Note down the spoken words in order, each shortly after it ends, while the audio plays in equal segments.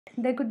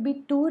There could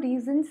be two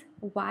reasons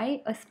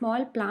why a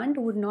small plant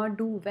would not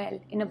do well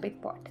in a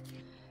big pot.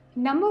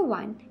 Number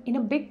one, in a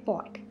big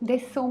pot,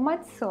 there's so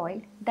much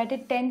soil that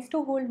it tends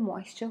to hold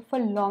moisture for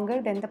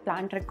longer than the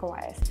plant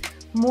requires,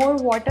 more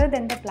water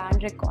than the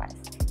plant requires.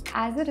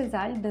 As a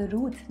result, the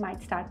roots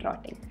might start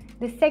rotting.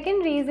 The second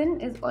reason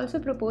is also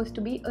proposed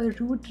to be a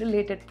root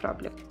related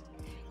problem.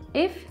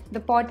 If the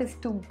pot is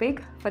too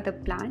big for the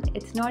plant,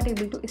 it's not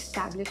able to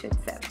establish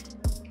itself.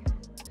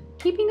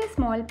 Keeping a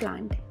small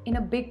plant in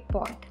a big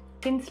pot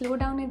can slow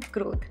down its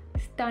growth,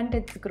 stunt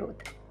its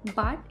growth.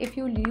 But if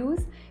you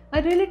use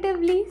a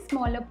relatively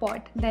smaller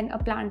pot than a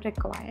plant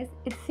requires,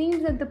 it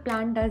seems that the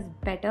plant does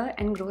better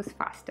and grows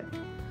faster.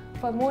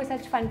 For more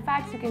such fun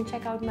facts, you can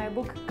check out my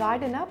book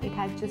Garden Up. It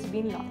has just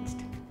been launched.